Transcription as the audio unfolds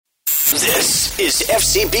This is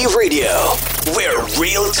FCB Radio, where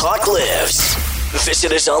real talk lives.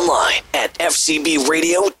 Visit us online at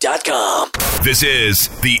fcbradio.com. This is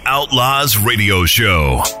the Outlaws Radio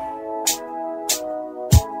Show.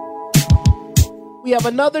 We have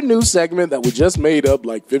another new segment that we just made up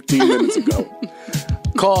like 15 minutes ago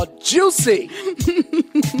called Juicy,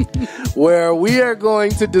 where we are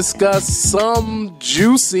going to discuss some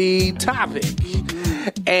juicy topic.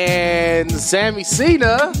 And Sammy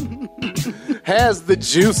Cena has the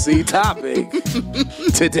juicy topic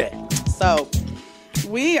today. So,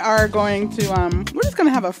 we are going to, we're just going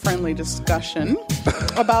to have a friendly discussion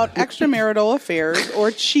about extramarital affairs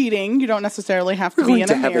or cheating. You don't necessarily have to be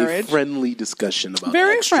in a marriage. Have a friendly discussion about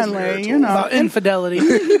very friendly, you know. About infidelity.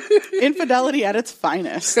 Infidelity at its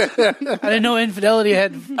finest. I didn't know infidelity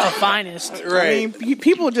had a finest. Right. I mean,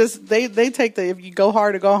 people just, they take the, if you go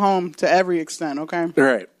hard or go home to every extent, okay?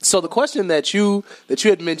 Right. So the question that you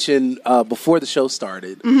had mentioned before the show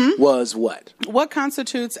started was what? What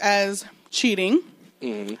constitutes as cheating?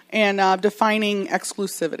 And defining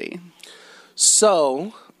exclusivity.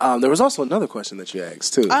 So, there was also another question that you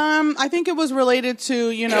asked, too. I think it was related to,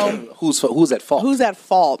 you know... who's at fault? Who's at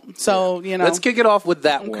fault? So, you know... Let's kick it off with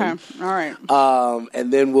that one. Okay, all right.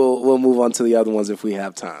 And then we'll move on to the other ones if we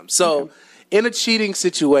have time. So, in a cheating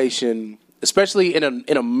situation, especially in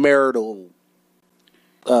a marital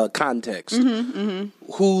context,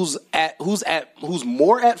 who's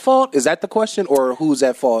more at fault? Is that the question, or who's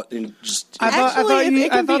at fault? In just I thought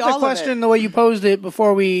the question, the way you posed it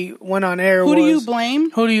before we went on air, who do you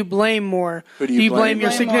blame? Who do you blame more? Do you blame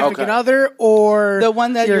your significant other, or the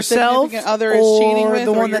one that yourself, your significant other is cheating with,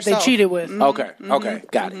 the or one that yourself? they cheated with? Okay,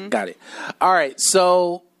 got it. All right,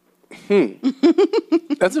 so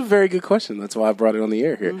that's a very good question. That's why I brought it on the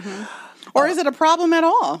air here. Or is it a problem at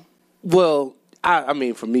all? Well, I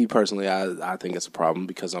mean, for me personally, I think it's a problem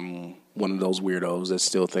because I'm one of those weirdos that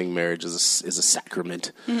still think marriage is a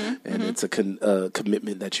sacrament and it's a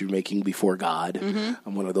commitment that you're making before God.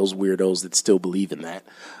 I'm one of those weirdos that still believe in that.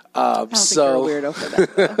 I don't think you're a weirdo for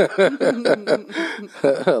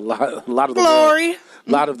that. a lot of the Glory. world,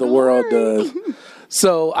 a lot of the world does.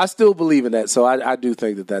 So I still believe in that. So I do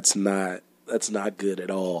think that that's not good at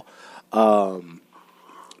all. But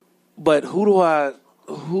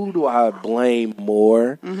who do I blame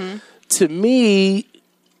more? To me,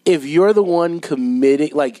 if you're the one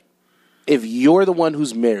committing, like, if you're the one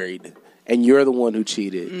who's married and you're the one who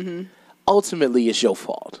cheated, ultimately it's your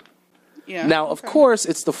fault. Yeah. Now, of course,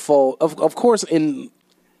 it's the fault. Of course,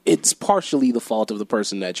 it's partially the fault of the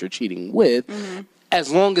person that you're cheating with,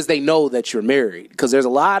 as long as they know that you're married. Because there's a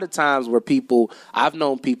lot of times where I've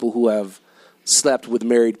known people who have slept with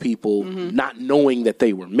married people not knowing that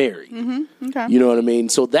they were married. Okay. You know what I mean?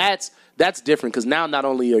 So that's different because now not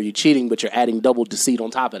only are you cheating, but you're adding double deceit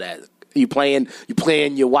on top of that. You playing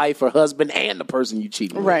your wife or husband and the person you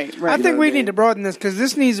cheating with. Right. I think we need to broaden this because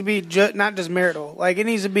this needs to be not just marital. Like, it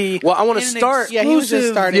needs to be. Well, I want to start. Yeah, he was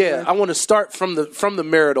just starting. Yeah, I want to start from the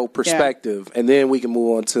marital perspective, and then we can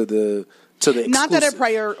move on to the exclusive. Not that it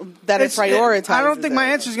prioritizes. I don't think my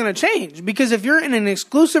answer is going to change because if you're in an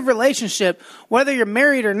exclusive relationship, whether you're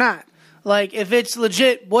married or not, like if it's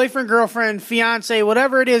legit boyfriend, girlfriend, fiance,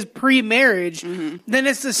 whatever it is pre-marriage, then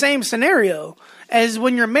it's the same scenario as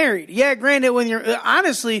when you're married. Yeah, granted, when you're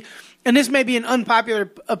honestly, and this may be an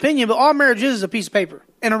unpopular opinion, but all marriage is a piece of paper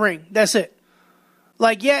and a ring. That's it.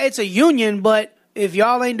 Like, yeah, it's a union, but if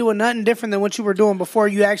y'all ain't doing nothing different than what you were doing before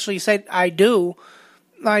you actually said I do,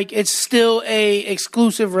 like, it's still a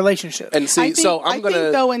exclusive relationship. And see, I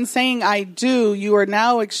think, though, in saying I do, you are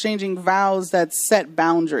now exchanging vows that set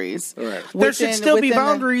boundaries. Right. There should still be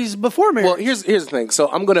boundaries before marriage. Well, here's the thing. So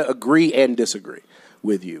I'm going to agree and disagree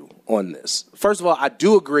with you on this. First of all, I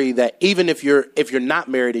do agree that even if you're not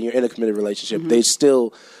married and you're in a committed relationship, they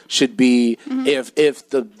still should be if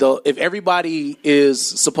everybody is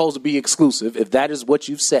supposed to be exclusive, if that is what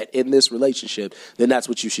you've set in this relationship, then that's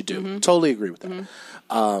what you should do. Totally agree with that.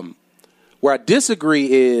 Where I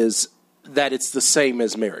disagree is that it's the same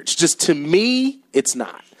as marriage. Just to me, it's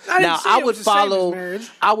not. I would follow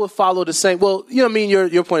the same. Well, you know what I mean?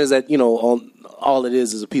 Your point is that, you know, all it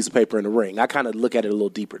is a piece of paper and a ring. I kind of look at it a little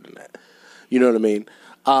deeper than that. You know what I mean?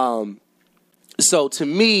 So to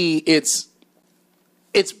me, it's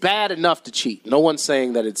bad enough to cheat. No one's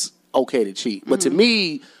saying that it's okay to cheat. But to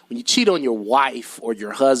me, when you cheat on your wife or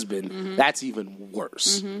your husband, that's even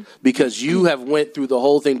worse. Because you have went through the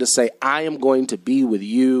whole thing to say, I am going to be with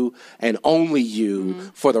you and only you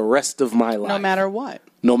for the rest of my life. No matter what.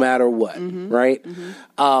 No matter what, right?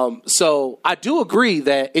 So I do agree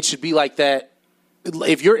that it should be like that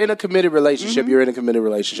if you're in a committed relationship, you're in a committed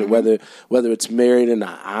relationship, whether it's married or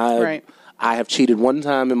not. I have cheated one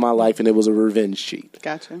time in my life, and it was a revenge cheat.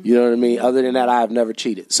 Gotcha. You know what I mean? Other than that, I have never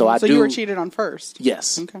cheated. So you were cheated on first.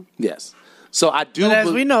 Yes. Okay. Yes. So I do. But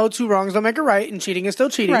as we know, 2 wrongs don't make a right, and cheating is still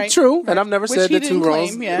cheating. Right. True, and I've never Which said he that 2 didn't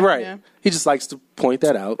wrongs. claim, Right. yeah. He just likes to point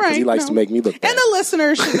that out because he likes to make me look bad. And the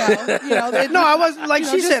listeners should know. No, I was like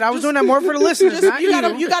she said. I was doing that more for the listeners. Not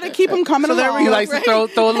You got to keep them coming So there along. we He likes right? to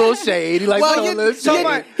throw a little shade. He likes to throw a little So shade.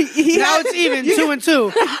 what? Now it's even 2 and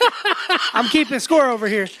 2. I'm keeping score over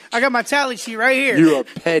here. I got my tally sheet right here. You are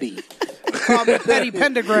petty. Call me Petty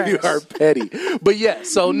Pendergrass. You are petty. But yeah,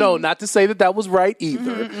 so no, not to say that was right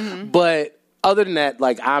either. But other than that,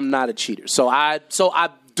 like, I'm not a cheater. So I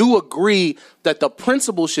do agree that the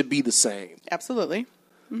principle should be the same. Absolutely.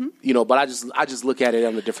 You know, but I just look at it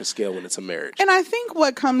on a different scale when it's a marriage. And I think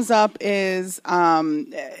what comes up is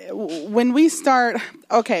when we start.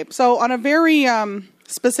 Okay, so on a very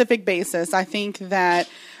specific basis, I think that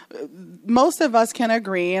most of us can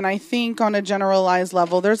agree, and I think on a generalized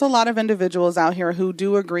level, there's a lot of individuals out here who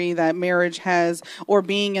do agree that marriage has, or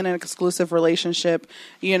being in an exclusive relationship,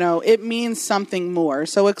 you know, it means something more.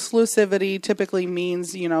 So exclusivity typically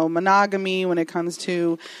means, you know, monogamy when it comes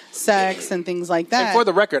to sex and things like that. And for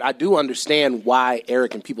the record, I do understand why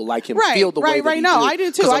Eric and people like him feel the way that he no, do. I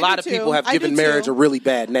do too. Because a I lot do of too. people have I given do marriage too. a really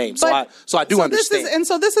bad name. So I do understand.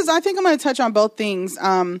 I think I'm going to touch on both things.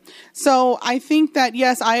 So I think that,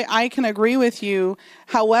 yes, I can agree with you.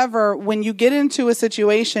 However, when you get into a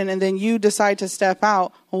situation and then you decide to step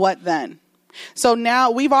out, what then? So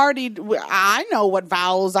now I know what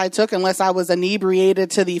vows I took, unless I was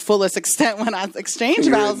inebriated to the fullest extent when I exchanged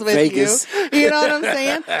vows with Vegas. you. You know what I'm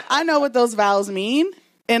saying? I know what those vows mean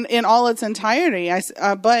in all its entirety.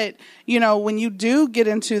 But, you know, when you do get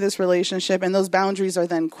into this relationship and those boundaries are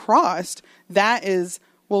then crossed, that is,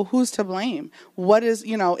 well, who's to blame? What is,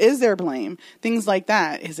 you know, is there blame? Things like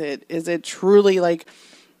that. Is it truly like,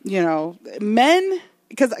 you know, men?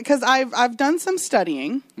 Because I've done some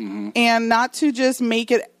studying, and not to just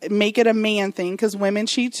make it a man thing, because women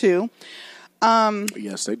cheat too.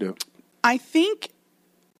 Yes, they do. I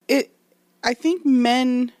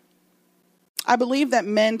believe that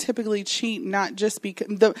men typically cheat not just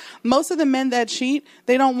because most of the men that cheat,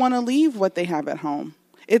 they don't want to leave what they have at home.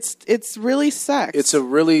 It's really sex. It's a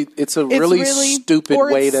really stupid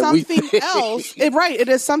way that we think. Else. It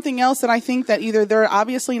is something else that I think that either they're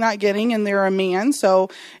obviously not getting and they're a man, so,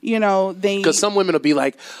 you know, because some women will be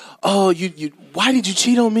like, oh, you why did you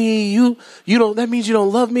cheat on me? You don't, that means you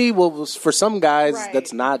don't love me. Well, for some guys, right.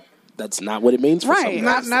 that's not what it means for some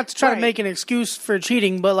guys. Not to try to make an excuse for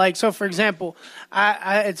cheating, but like, so for example,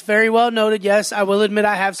 I it's very well noted. Yes, I will admit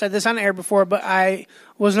I have said this on air before, but I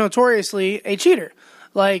was notoriously a cheater.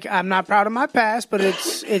 Like, I'm not proud of my past, but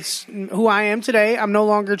it's who I am today. I'm no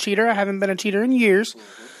longer a cheater. I haven't been a cheater in years.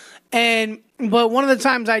 But one of the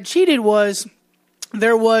times I cheated was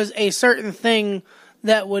there was a certain thing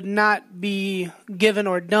that would not be given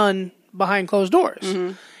or done behind closed doors.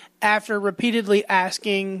 Mm-hmm. After repeatedly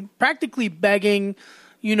asking, practically begging,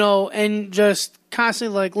 you know, and just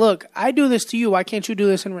constantly like, look, I do this to you. Why can't you do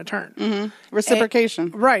this in return? Mm-hmm.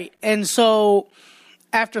 Reciprocation. Right. And so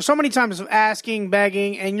after so many times of asking,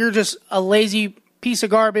 begging, and you're just a lazy piece of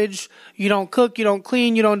garbage, you don't cook, you don't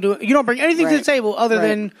clean, you don't bring anything to the table other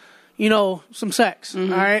than, you know, some sex.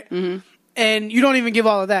 Mm-hmm. All right. Mm-hmm. And you don't even give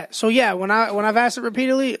all of that. So yeah, when I've asked it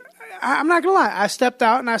repeatedly, I'm not gonna lie, I stepped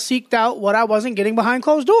out and I seeked out what I wasn't getting behind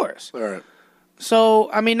closed doors. All right.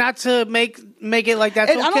 So I mean, not to make it like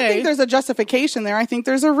that's okay. I don't think there's a justification there. I think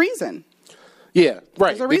there's a reason. Yeah,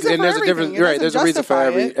 right. There's a reason for everything. Right, there's a reason for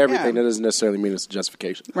everything. Yeah. That doesn't necessarily mean it's a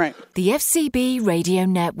justification. Right. The FCB Radio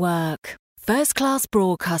Network. First class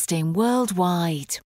broadcasting worldwide.